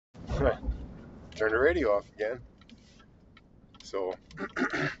Turn the radio off again. So,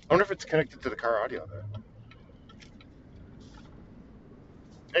 I wonder if it's connected to the car audio there.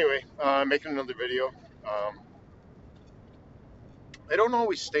 Anyway, making another video. I don't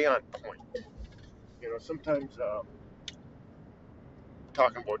always stay on point. Sometimes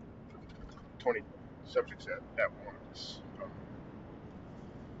talking about 20 subjects at once.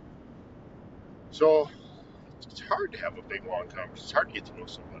 So, it's hard to have a big, long conversation. It's hard to get to know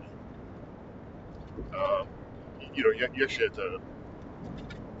somebody. Um, you actually have to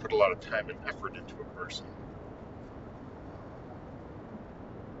put a lot of time and effort into a person.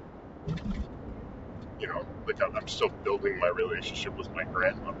 Like I'm still building my relationship with my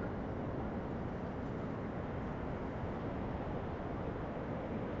grandmother.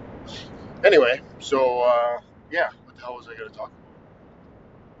 Anyway, so yeah, what the hell was I going to talk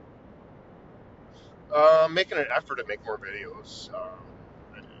about? Making an effort to make more videos.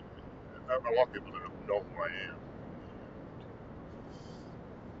 I want people to know who I am,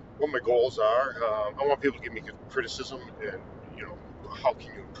 what my goals are. I want people to give me criticism, and how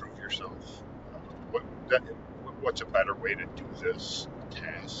can you improve yourself? What that, what's a better way to do this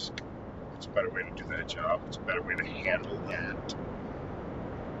task? What's a better way to do that job? What's a better way to handle that?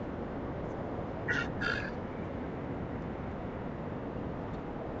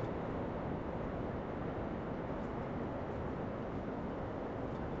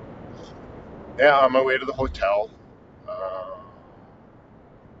 Yeah, on my way to the hotel.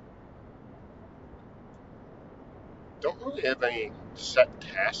 Don't really have any set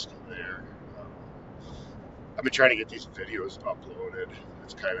task there. I've been trying to get these videos uploaded.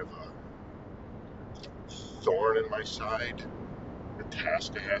 It's kind of a thorn in my side. The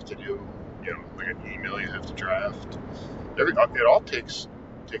task I have to do, like an email you have to draft. It all takes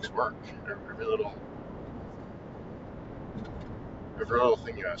work. Every little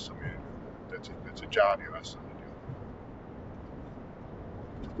thing you ask somebody to do. That's a job you ask them to do.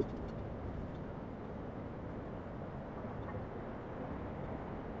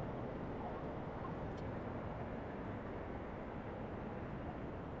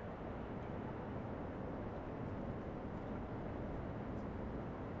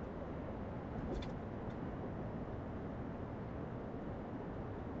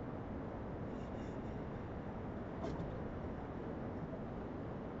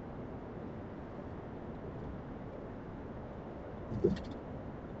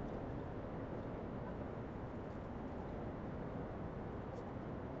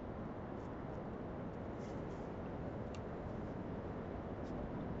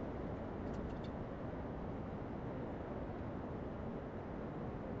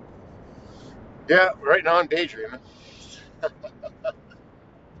 Yeah, right now I'm daydreaming.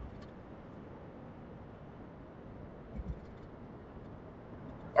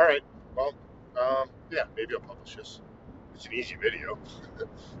 All right, well, yeah, maybe I'll publish this. It's an easy video,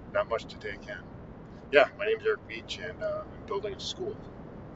 not much to take in. Yeah, my name's Eric Beach, and I'm building a school.